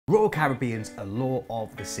Royal Caribbean's Allure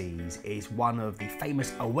of the Seas is one of the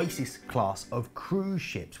famous Oasis class of cruise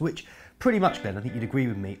ships, which pretty much, Glenn, I think you'd agree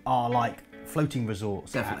with me, are like floating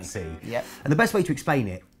resorts at sea. Yep. And the best way to explain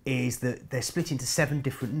it is that they're split into 7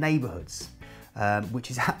 different neighbourhoods,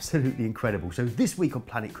 which is absolutely incredible. So this week on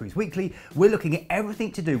Planet Cruise Weekly, we're looking at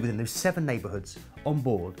everything to do within those 7 neighbourhoods on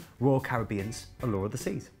board Royal Caribbean's Allure of the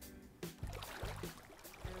Seas.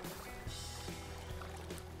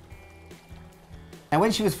 Now,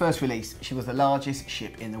 when she was first released, she was the largest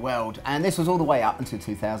ship in the world, and this was all the way up until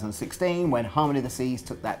 2016 when Harmony of the Seas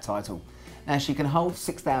took that title. Now, she can hold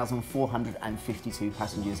 6,452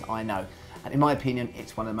 passengers, I know, and in my opinion,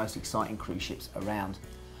 it's one of the most exciting cruise ships around.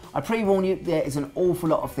 I pre-warn you, there is an awful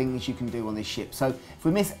lot of things you can do on this ship, so if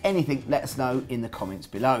we miss anything, let us know in the comments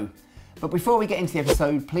below. But before we get into the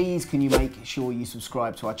episode, please can you make sure you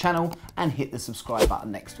subscribe to our channel and hit the subscribe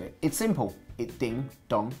button next to it. It's simple, it's ding,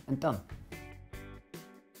 dong, and done.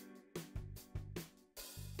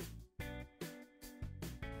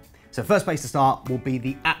 So first place to start will be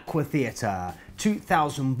the AquaTheater.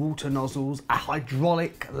 2,000 water nozzles, a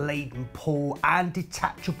hydraulic-laden pool and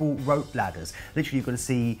detachable rope ladders. Literally you're going to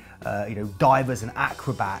see divers and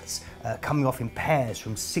acrobats coming off in pairs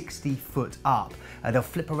from 60 foot up. They'll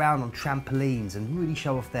flip around on trampolines and really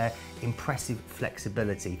show off their impressive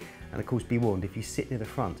flexibility. And of course, be warned, if you sit near the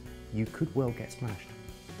front, you could well get smashed.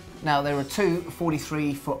 Now, there are 2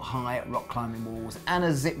 43-foot high rock climbing walls and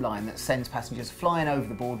a zip line that sends passengers flying over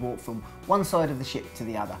the boardwalk from one side of the ship to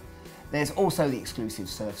the other. There's also the exclusive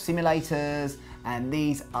surf simulators, and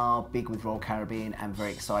these are big with Royal Caribbean and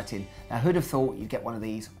very exciting. Now, who'd have thought you'd get one of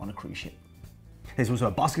these on a cruise ship? There's also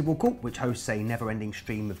a basketball court which hosts a never-ending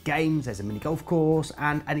stream of games. There's a mini golf course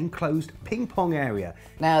and an enclosed ping pong area.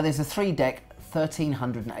 Now, there's a 3-deck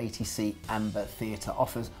 1,380-seat Amber Theatre,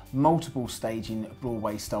 offers multiple staging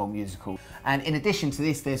Broadway-style musicals. And in addition to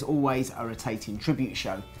this, there's always a rotating tribute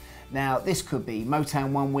show. Now, this could be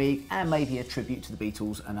Motown one week and maybe a tribute to the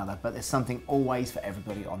Beatles another, but there's something always for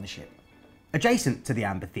everybody on the ship. Adjacent to the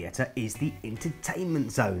Amber Theatre is the entertainment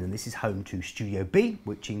zone, and this is home to Studio B,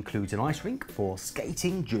 which includes an ice rink for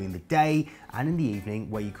skating during the day and in the evening,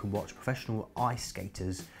 where you can watch professional ice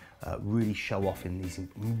skaters really show off in these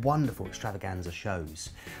wonderful extravaganza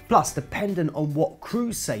shows. Plus, depending on what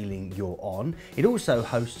cruise sailing you're on, it also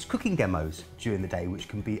hosts cooking demos during the day, which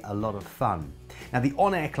can be a lot of fun. Now, the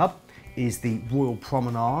on-air club is the Royal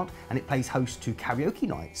Promenade, and it plays host to karaoke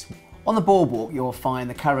nights. On the boardwalk, you'll find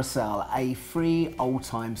the Carousel, a free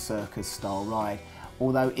old-time circus style ride.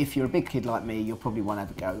 Although if you're a big kid like me, you'll probably want to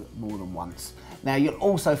have a go more than once. Now, you'll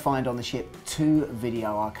also find on the ship 2 video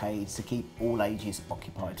arcades to keep all ages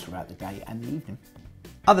occupied throughout the day and the evening.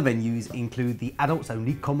 Other venues include the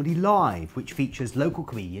adults-only Comedy Live, which features local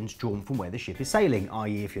comedians drawn from where the ship is sailing,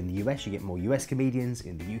 i.e. if you're in the US, you get more US comedians,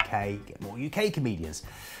 in the UK, you get more UK comedians.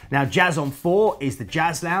 Now, Jazz on 4 is the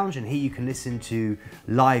Jazz Lounge, and here you can listen to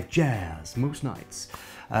live jazz most nights.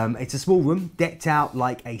 It's a small room decked out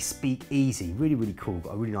like a speakeasy. Really, really cool,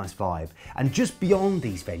 got a really nice vibe. And just beyond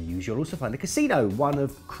these venues, you'll also find the casino, one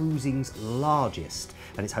of cruising's largest.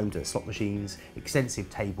 And it's home to slot machines, extensive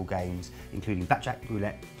table games, including blackjack,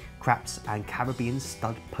 roulette, craps and Caribbean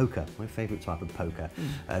stud poker, my favourite type of poker.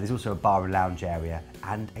 There's also a bar and lounge area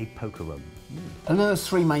and a poker room. Allure's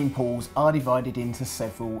 3 main pools are divided into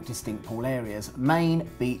several distinct pool areas: main,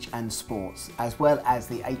 beach and sports, as well as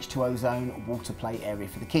the H2O zone water play area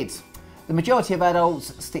for the kids. The majority of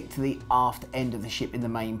adults stick to the aft end of the ship in the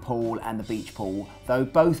main pool and the beach pool, though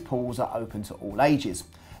both pools are open to all ages.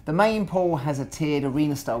 The main pool has a tiered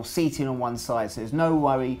arena style seating on one side, so there's no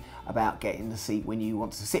worry about getting the seat when you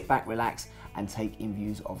want to sit back, relax and take in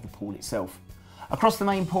views of the pool itself. Across the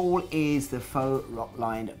main pool is the faux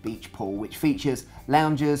rock-lined beach pool, which features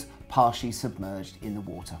loungers partially submerged in the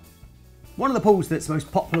water. One of the pools that's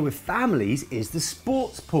most popular with families is the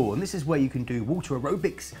sports pool, and this is where you can do water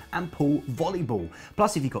aerobics and pool volleyball.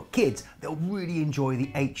 Plus, if you've got kids, they'll really enjoy the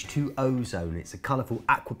H2O zone. It's a colourful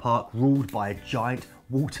aqua park ruled by a giant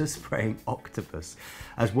water-spraying octopus.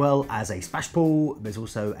 As well as a splash pool, there's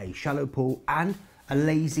also a shallow pool and a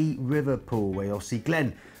lazy river pool where you'll see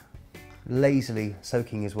Glenn lazily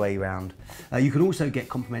soaking his way around. You can also get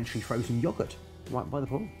complimentary frozen yoghurt right by the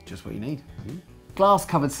pool. Just what you need.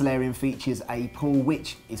 Glass-covered solarium features a pool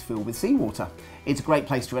which is filled with seawater. It's a great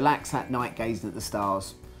place to relax at night gazing at the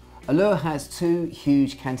stars. Allure has 2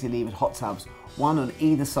 huge cantilevered hot tubs, one on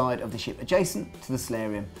either side of the ship adjacent to the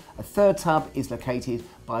solarium. A 3rd tub is located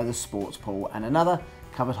by the sports pool, and another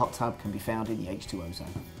covered hot tub can be found in the H2O zone.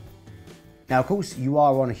 Now, of course, you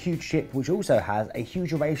are on a huge ship which also has a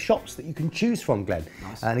huge array of shops that you can choose from, Glenn.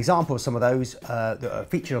 Nice. An example of some of those that are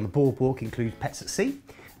featured on the boardwalk include Pets at Sea,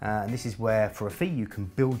 And this is where, for a fee, you can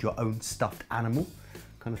build your own stuffed animal.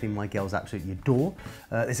 Kind of thing my girls absolutely adore.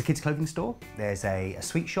 There's a kids' clothing store, there's a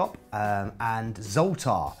sweet shop, and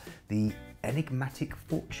Zoltar, the enigmatic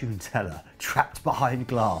fortune teller trapped behind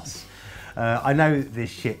glass. I know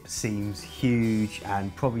this ship seems huge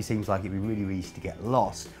and probably seems like it'd be really easy to get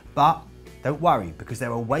lost, but don't worry, because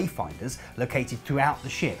there are wayfinders located throughout the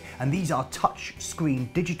ship, and these are touch screen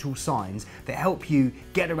digital signs that help you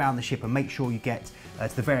get around the ship and make sure you get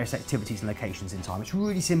to the various activities and locations in time. It's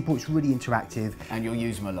really simple, it's really interactive. And you'll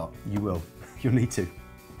use them a lot. You will, you'll need to.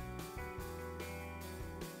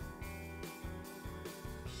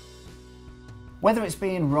 Whether it's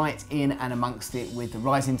being right in and amongst it with the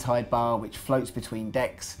rising tide bar which floats between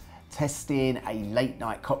decks, testing a late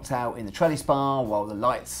night cocktail in the trellis bar while the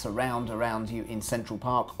lights surround around you in Central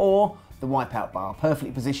Park, or the wipeout bar, perfectly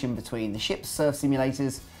positioned between the ship's surf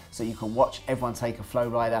simulators so you can watch everyone take a flow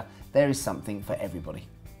rider, there is something for everybody.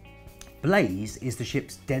 Blaze is the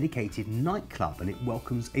ship's dedicated nightclub, and it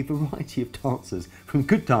welcomes a variety of dancers, from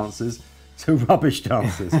good dancers to rubbish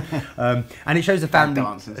dancers. And it shows a family...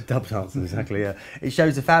 Dub dancers, exactly, yeah. It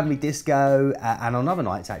shows a family disco, and on other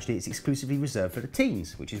nights, actually, it's exclusively reserved for the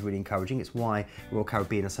teens, which is really encouraging. It's why Royal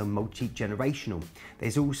Caribbean are so multi-generational.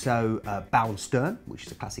 There's also Bow and Stern, which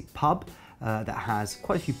is a classic pub that has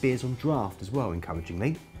quite a few beers on draft as well,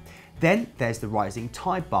 encouragingly. Then there's the Rising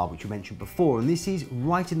Tide Bar, which you mentioned before, and this is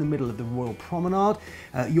right in the middle of the Royal Promenade.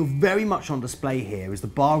 You're very much on display here as the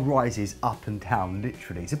bar rises up and down,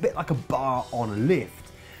 literally. It's a bit like a bar on a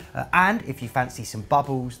lift. And if you fancy some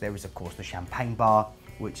bubbles, there is of course the Champagne Bar,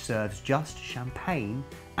 which serves just champagne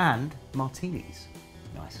and martinis.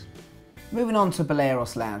 Nice. Moving on to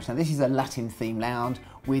Boleros Lounge. Now this is a Latin themed lounge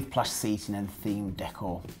with plush seating and themed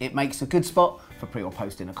decor. It makes a good spot for pre or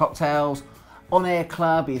post dinner cocktails. On Air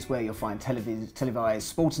Club is where you'll find televised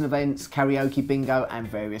sporting events, karaoke, bingo and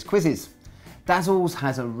various quizzes. Dazzles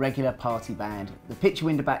has a regular party band. The picture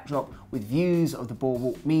window backdrop with views of the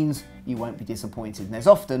boardwalk means you won't be disappointed, and there's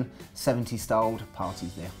often 70s styled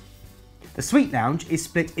parties there. The Suite Lounge is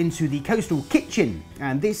split into the Coastal Kitchen,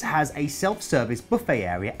 and this has a self-service buffet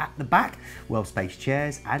area at the back, well-spaced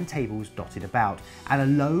chairs and tables dotted about, and a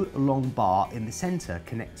low, long bar in the centre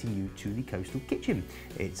connecting you to the Coastal Kitchen.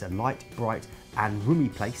 It's a light, bright and roomy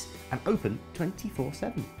place and open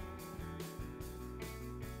 24/7.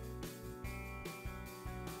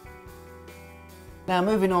 Now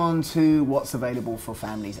moving on to what's available for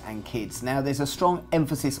families and kids. Now there's a strong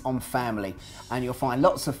emphasis on family, and you'll find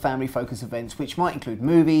lots of family focused events which might include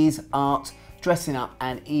movies, art, dressing up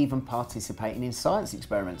and even participating in science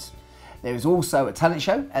experiments. There is also a talent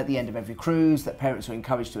show at the end of every cruise that parents are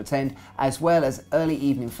encouraged to attend, as well as early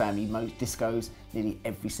evening family discos nearly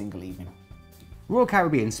every single evening. Royal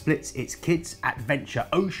Caribbean splits its Kids Adventure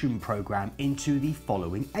Ocean programme into the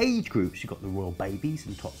following age groups. You've got the Royal Babies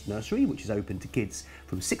and Tots Nursery, which is open to kids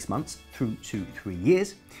from 6 months through to 3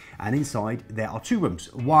 years. And inside there are 2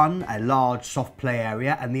 rooms, one a large soft play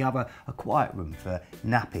area and the other a quiet room for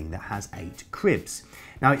napping that has 8 cribs.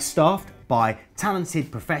 Now it's staffed by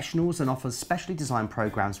talented professionals and offers specially designed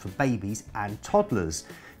programmes for babies and toddlers.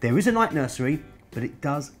 There is a night nursery, but it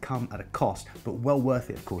does come at a cost, but well worth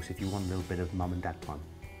it, of course, if you want a little bit of mum and dad time.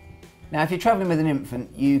 Now, if you're travelling with an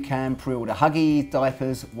infant, you can pre-order Huggies,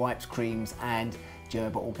 diapers, wipes, creams, and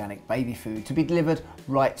Gerber organic baby food to be delivered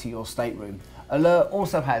right to your stateroom. Allure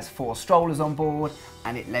also has 4 strollers on board,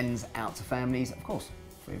 and it lends out to families, of course,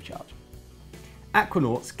 free of charge.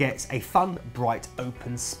 Aquanauts gets a fun, bright,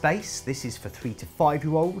 open space. This is for 3 to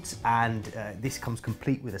 5-year-olds, and this comes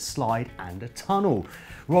complete with a slide and a tunnel.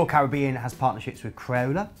 Royal Caribbean has partnerships with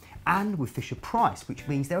Crayola and with Fisher-Price, which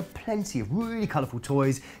means there are plenty of really colourful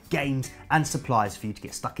toys, games and supplies for you to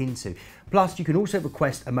get stuck into. Plus, you can also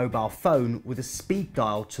request a mobile phone with a speed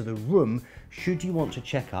dial to the room should you want to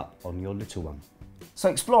check up on your little one. So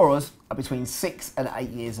explorers are between 6 and 8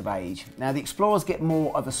 years of age. Now the explorers get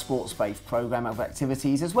more of a sports-based programme of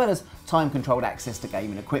activities, as well as time-controlled access to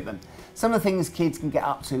gaming equipment. Some of the things kids can get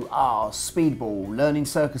up to are speedball, learning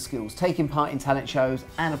circus skills, taking part in talent shows,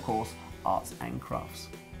 and of course arts and crafts.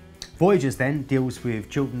 Voyagers then deals with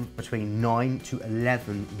children between 9 to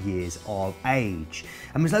 11 years of age.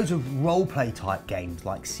 And there's loads of role-play type games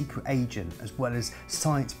like Secret Agent, as well as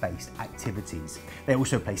science-based activities. They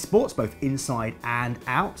also play sports both inside and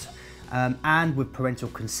out. And with parental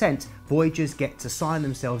consent, Voyagers get to sign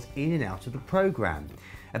themselves in and out of the programme.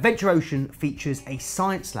 Adventure Ocean features a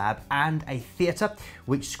science lab and a theatre,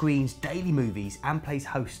 which screens daily movies and plays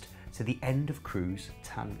host to the End of Cruise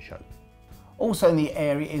talent show. Also in the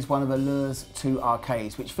area is one of Allure's 2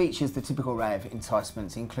 arcades, which features the typical array of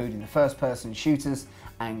enticements, including the first-person shooters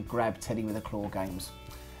and grab Teddy with a claw games.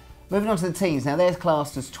 Moving on to the teens. Now they're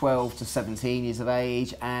classed as 12 to 17 years of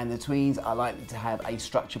age, and the tweens are likely to have a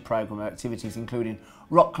structured programme of activities including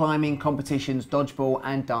rock climbing, competitions, dodgeball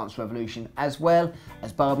and dance revolution, as well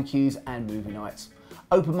as barbecues and movie nights,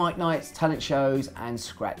 open mic nights, talent shows and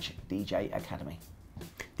Scratch DJ Academy.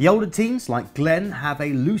 The older teens, like Glenn, have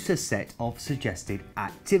a looser set of suggested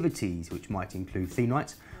activities, which might include theme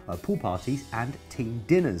nights, pool parties and team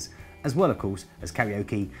dinners, as well, of course, as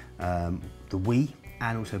karaoke, the Wii,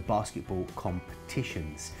 and also basketball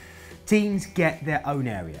competitions. Teens get their own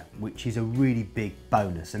area, which is a really big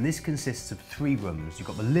bonus, and this consists of 3 rooms. You've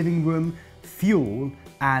got the living room, fuel,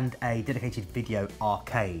 and a dedicated video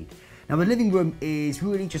arcade. Now the living room is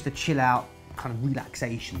really just a chill out kind of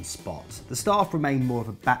relaxation spot. The staff remain more of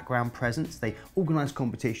a background presence. They organise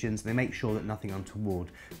competitions, they make sure that nothing untoward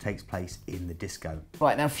takes place in the disco.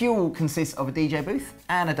 Right, now fuel consists of a DJ booth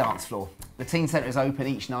and a dance floor. The teen centre is open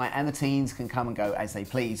each night and the teens can come and go as they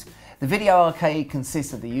please. The video arcade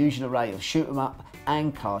consists of the usual array of shoot 'em up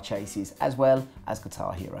and car chases, as well as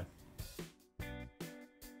Guitar Hero.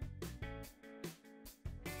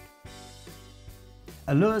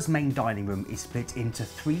 Allure's main dining room is split into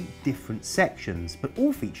 3 different sections, but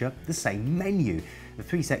all feature the same menu. The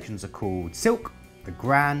 3 sections are called Silk, the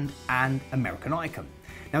Grand and American Icon.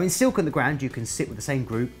 Now in Silk and the Grand you can sit with the same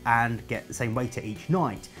group and get the same waiter each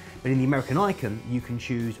night, but in the American Icon you can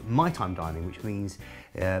choose My Time Dining, which means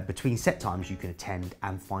between set times you can attend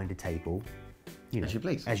and find a table. As you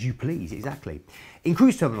please. As you please, exactly. In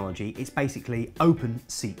cruise terminology, it's basically open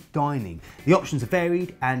seat dining. The options are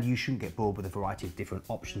varied and you shouldn't get bored with a variety of different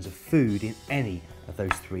options of food in any of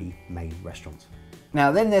those 3 main restaurants.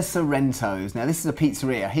 Now then there's Sorrento's. Now this is a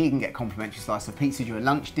pizzeria. Here you can get a complimentary slice of pizza during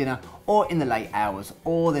lunch, dinner or in the late hours.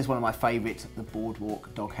 Or there's one of my favourites, the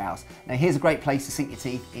Boardwalk Doghouse. Now here's a great place to sink your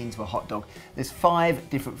teeth into a hot dog. There's 5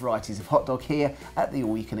 different varieties of hot dog here at the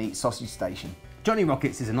all-you-can-eat sausage station. Johnny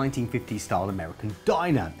Rockets is a 1950s style American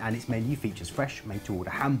diner, and its menu features fresh made-to-order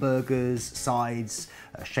hamburgers, sides,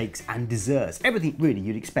 shakes and desserts. Everything really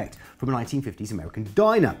you'd expect from a 1950s American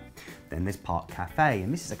diner. Then there's Park Cafe,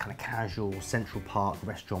 and this is a kind of casual Central Park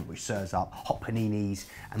restaurant which serves up hot paninis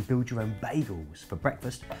and build-your-own bagels for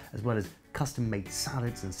breakfast, as well as custom-made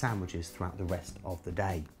salads and sandwiches throughout the rest of the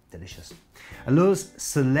day. Delicious. Allure's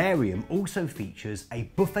Solarium also features a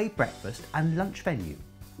buffet breakfast and lunch venue.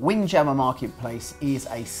 Windjammer Marketplace is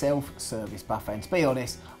a self-service buffet, and to be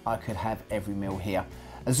honest, I could have every meal here.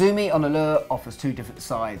 Azumi on Allure offers 2 different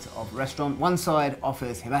sides of the restaurant. One side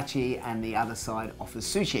offers hibachi and the other side offers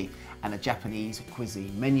sushi and a Japanese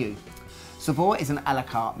cuisine menu. Sabor is an a la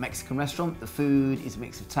carte Mexican restaurant. The food is a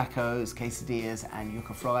mix of tacos, quesadillas and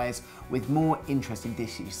yuca fries, with more interesting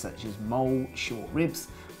dishes such as mole short ribs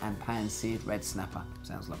and pan-seared red snapper.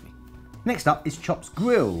 Sounds lovely. Next up is Chops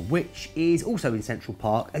Grill, which is also in Central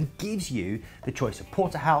Park and gives you the choice of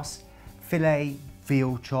porterhouse, filet,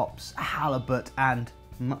 veal chops, halibut and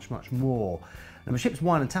much, much more. Now the ship's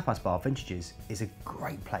wine and tapas bar, Vintages, is a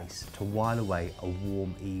great place to while away a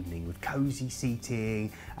warm evening with cosy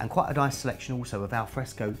seating and quite a nice selection also of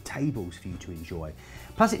alfresco tables for you to enjoy.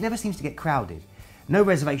 Plus it never seems to get crowded. No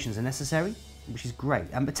reservations are necessary, which is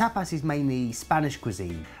great. But tapas is mainly Spanish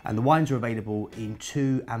cuisine, and the wines are available in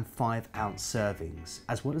 2 and 5 ounce servings,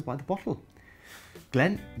 as well as by the bottle.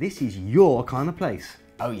 Glenn, this is your kind of place.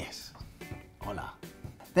 Oh yes, hola.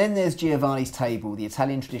 Then there's Giovanni's Table, the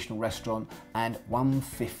Italian traditional restaurant, and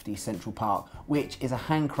 150 Central Park, which is a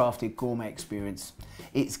handcrafted gourmet experience.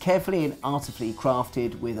 It's carefully and artfully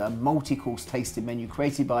crafted with a multi-course tasting menu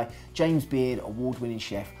created by James Beard award-winning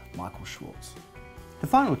chef Michael Schwartz. The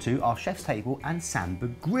final 2 are Chef's Table and Samba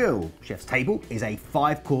Grill. Chef's Table is a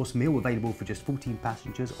 5-course meal available for just 14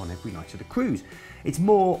 passengers on every night of the cruise. It's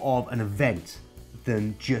more of an event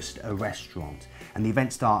than just a restaurant, and the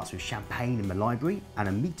event starts with champagne in the library and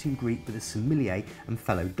a meet and greet with a sommelier and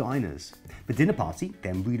fellow diners. The dinner party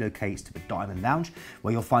then relocates to the Diamond Lounge,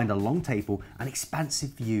 where you'll find a long table and expansive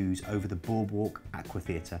views over the boardwalk,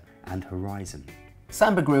 AquaTheater and Horizon.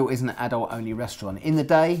 Samba Grill is an adult-only restaurant. In the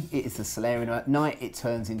day, it is the Solarium. At night, it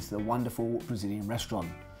turns into the wonderful Brazilian restaurant.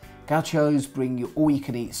 Gauchos bring you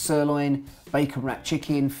all-you-can-eat sirloin, bacon-wrapped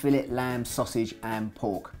chicken, fillet, lamb, sausage and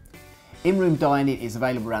pork. In-room dining is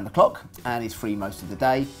available around the clock and is free most of the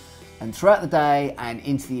day. And throughout the day and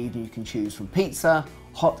into the evening, you can choose from pizza,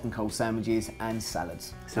 hot and cold sandwiches and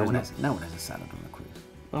salads. So no one has a salad on a cruise.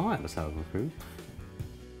 Well, I have a salad on a cruise.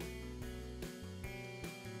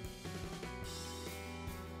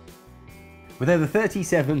 With over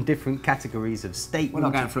 37 different categories of stateroom... We're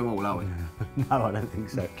not going through them all, are we? No, I don't think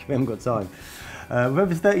so. We haven't got time. With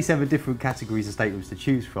over 37 different categories of staterooms to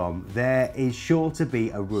choose from, there is sure to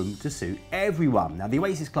be a room to suit everyone. Now, the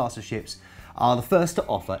Oasis class of ships are the first to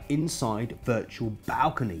offer inside virtual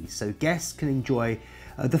balconies, so guests can enjoy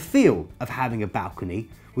the feel of having a balcony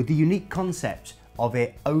with the unique concept of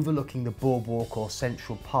it overlooking the boardwalk or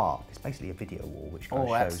Central Park. It's basically a video wall which kind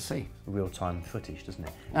of shows real-time footage, doesn't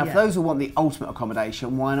it? Now, for those who want the ultimate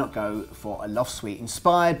accommodation, why not go for a loft suite?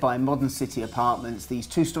 Inspired by modern city apartments, these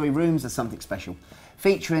two-storey rooms are something special.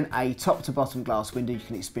 Featuring a top-to-bottom glass window, you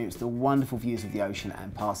can experience the wonderful views of the ocean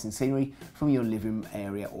and passing scenery from your living room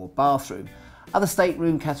area or bathroom. Other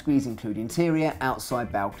stateroom categories include interior,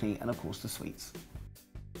 outside balcony, and of course the suites.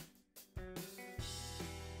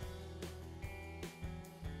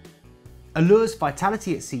 Allure's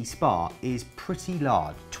Vitality at Sea Spa is pretty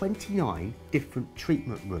large, 29 different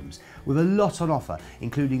treatment rooms with a lot on offer,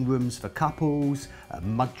 including rooms for couples,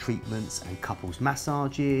 mud treatments and couples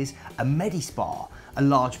massages, a medi-spa, a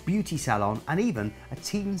large beauty salon and even a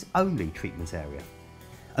teens-only treatment area.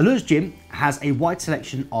 Allure's gym has a wide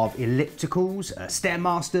selection of ellipticals,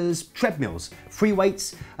 stairmasters, treadmills, free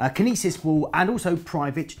weights, kinesis wall and also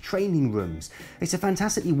private training rooms. It's a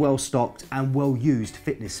fantastically well stocked and well used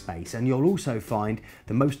fitness space, and you'll also find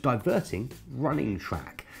the most diverting running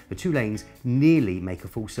track. The 2 lanes nearly make a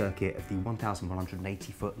full circuit of the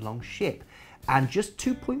 1,180 foot long ship, and just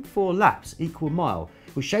 2.4 laps equal a mile,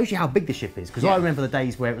 which shows you how big the ship is, because I remember the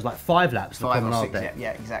days where it was like 5 laps. 5 or 6,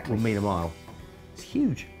 yeah, exactly. Will mean a mile. It's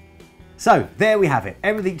huge. So there we have it,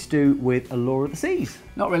 everything to do with Allure of the Seas.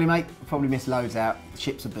 Not really, mate. Probably missed loads out. The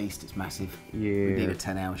ship's a beast, it's massive. Yeah. We need a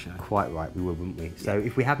 10-hour show. Quite right, we would, wouldn't we? So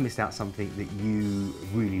if we have missed out something that you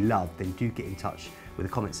really love, then do get in touch with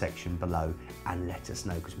the comment section below and let us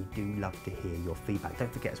know, because we do love to hear your feedback.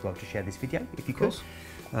 Don't forget as well to share this video if you could.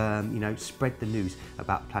 You know, spread the news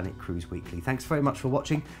about Planet Cruise Weekly. Thanks very much for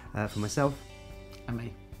watching. For myself and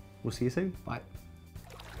me. We'll see you soon. Bye.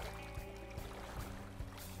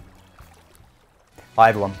 Hi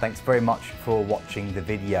everyone, thanks very much for watching the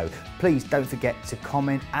video. Please don't forget to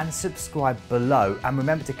comment and subscribe below, and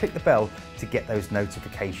remember to click the bell to get those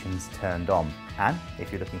notifications turned on. And if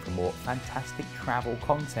you're looking for more fantastic travel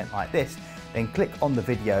content like this, then click on the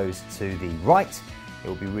videos to the right. It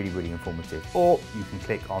will be really informative. Or you can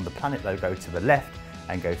click on the Planet logo to the left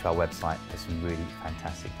and go to our website for some really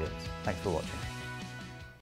fantastic deals. Thanks for watching.